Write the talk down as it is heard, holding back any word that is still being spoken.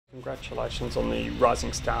Congratulations on the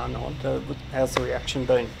Rising Star nod. How's the reaction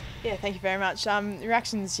been? Yeah, thank you very much. The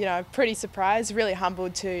reaction's, pretty surprised, really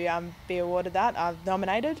humbled to be awarded that. I've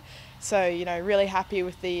nominated, so really happy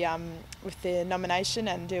with the nomination.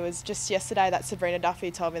 And it was just yesterday that Sabrina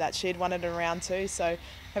Duffy told me that she'd won it in round 2. So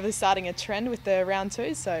hopefully starting a trend with the round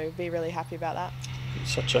 2. So be really happy about that.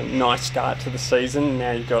 Such a nice start to the season.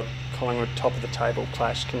 Now you've got Collingwood top of the table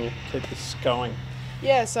clash. Can you keep this going?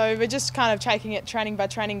 Yeah, so we're just kind of taking it training by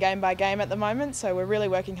training, game by game at the moment. So we're really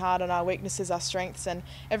working hard on our weaknesses, our strengths, and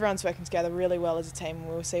everyone's working together really well as a team. And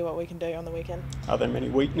we'll see what we can do on the weekend. Are there many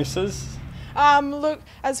weaknesses? Look,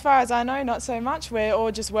 as far as I know, not so much. We're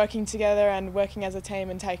all just working together and working as a team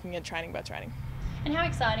and taking it training by training. And how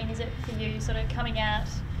exciting is it for you, sort of coming out,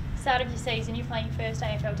 start of your season, you're playing your first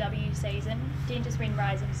AFLW season, didn't just win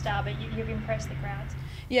Rising Star, but you've impressed the crowds.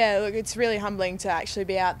 Yeah, look, it's really humbling to actually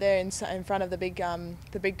be out there in front of the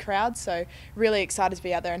big crowd. So really excited to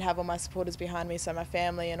be out there and have all my supporters behind me, so my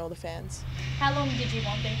family and all the fans. How long did you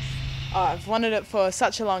want this? Oh, I've wanted it for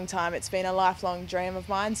such a long time. It's been a lifelong dream of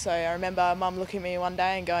mine. So I remember Mum looking at me one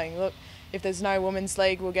day and going, look, if there's no women's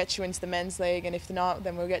league, we'll get you into the men's league, and if not,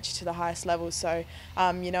 then we'll get you to the highest level. So,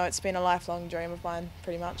 it's been a lifelong dream of mine,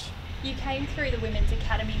 pretty much. You came through the Women's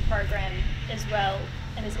Academy program as well,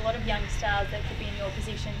 and there's a lot of young stars that could be in your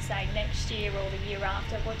position, say, next year or the year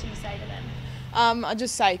after. What do you say to them? I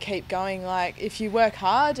just say keep going. Like, if you work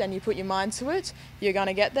hard and you put your mind to it, you're going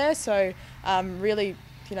to get there. So, really,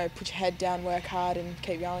 put your head down, work hard, and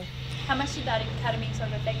keep going. How much did that academy sort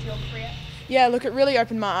of affect your career? Yeah, look, it really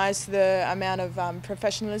opened my eyes to the amount of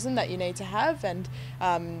professionalism that you need to have, and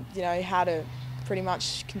how to pretty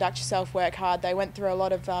much conduct yourself, work hard. They went through a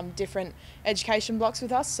lot of different education blocks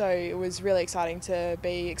with us, so it was really exciting to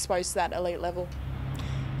be exposed to that elite level.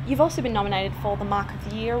 You've also been nominated for the Mark of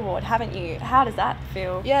the Year award, haven't you? How does that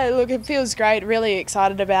feel? Yeah, look, it feels great. Really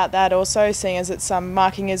excited about that also, seeing as it's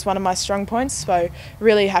marking is one of my strong points, so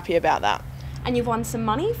really happy about that. And you've won some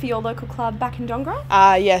money for your local club back in Dongara?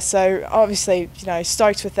 Yeah, so obviously,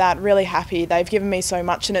 stoked with that, really happy. They've given me so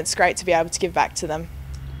much and it's great to be able to give back to them.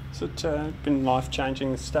 Has it been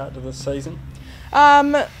life-changing the start of the season?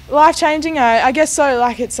 Life-changing, I guess so.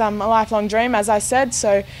 Like, it's a lifelong dream, as I said,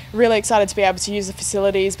 so really excited to be able to use the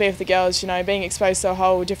facilities, be with the girls, being exposed to a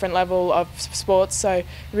whole different level of sports, so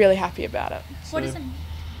really happy about it. What is it?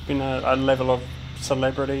 Been a level of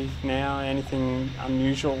celebrity now? Anything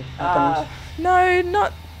unusual happened? No,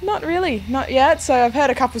 not really, not yet. So I've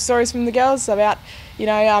heard a couple of stories from the girls about,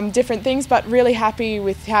 different things, but really happy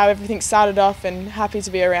with how everything started off and happy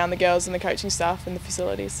to be around the girls and the coaching staff and the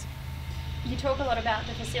facilities. You talk a lot about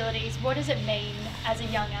the facilities. What does it mean as a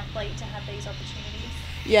young athlete to have these opportunities?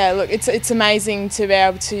 Yeah, look, it's amazing to be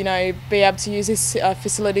able to use these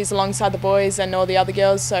facilities alongside the boys and all the other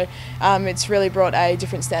girls. So it's really brought a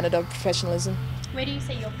different standard of professionalism. Where do you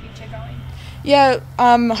see your future going? Yeah,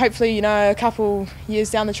 hopefully, a couple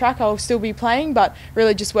years down the track I'll still be playing, but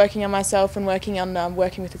really just working on myself and working on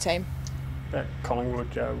working with the team. About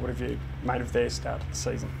Collingwood, what have you made of their start of the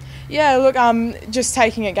season? Yeah, look, just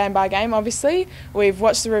taking it game by game, obviously. We've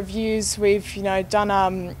watched the reviews, we've,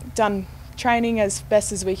 done training as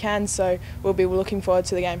best as we can, so we'll be looking forward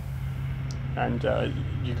to the game. And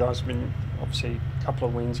you guys have been, obviously, a couple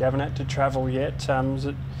of wins. You haven't had to travel yet. Does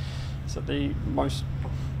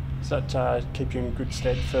that keep you in good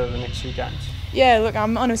stead for the next few games? Yeah, look,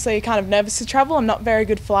 I'm honestly kind of nervous to travel. I'm not a very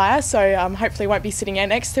good flyer, so hopefully won't be sitting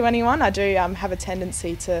next to anyone. I do have a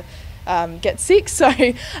tendency to get sick, so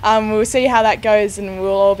we'll see how that goes, and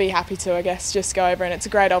we'll all be happy to, I guess, just go over, and it's a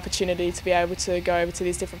great opportunity to be able to go over to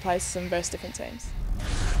these different places and verse different teams.